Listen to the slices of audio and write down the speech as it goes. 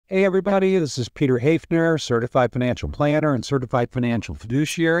Hey everybody, this is Peter Hafner, Certified Financial Planner and Certified Financial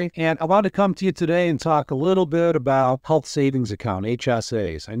Fiduciary. And I want to come to you today and talk a little bit about health savings account,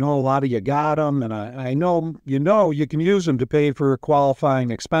 HSAs. I know a lot of you got them, and I know you can use them to pay for qualifying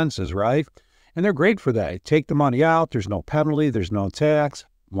expenses, right? And they're great for that. Take the money out, there's no penalty, there's no tax.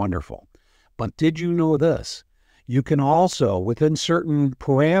 Wonderful. But did you know this? You can also, within certain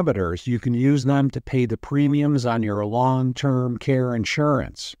parameters, you can use them to pay the premiums on your long-term care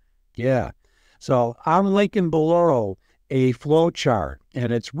insurance. Yeah. So I'm linking below a flow chart,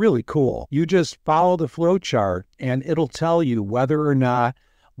 and it's really cool. You just follow the flow chart, and it'll tell you whether or not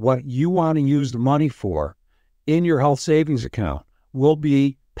what you want to use the money for in your health savings account will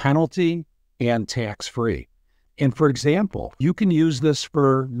be penalty and tax-free. And for example, you can use this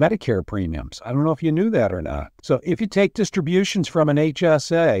for Medicare premiums. I don't know if you knew that or not. So if you take distributions from an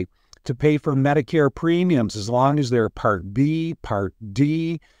HSA to pay for Medicare premiums, as long as they're Part B, Part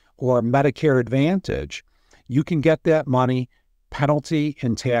D, or Medicare Advantage, you can get that money penalty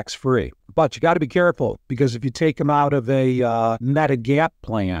and tax-free. But you got to be careful, because if you take them out of a Medigap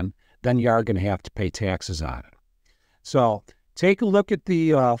plan, then you are going to have to pay taxes on it. So take a look at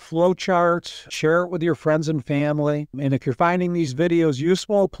the flow chart, share it with your friends and family. And if you're finding these videos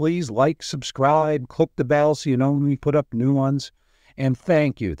useful, please like, subscribe, click the bell so you know when we put up new ones. And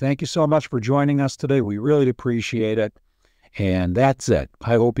thank you. Thank you so much for joining us today. We really appreciate it. And that's it.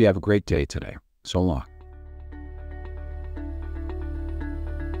 I hope you have a great day today. So long.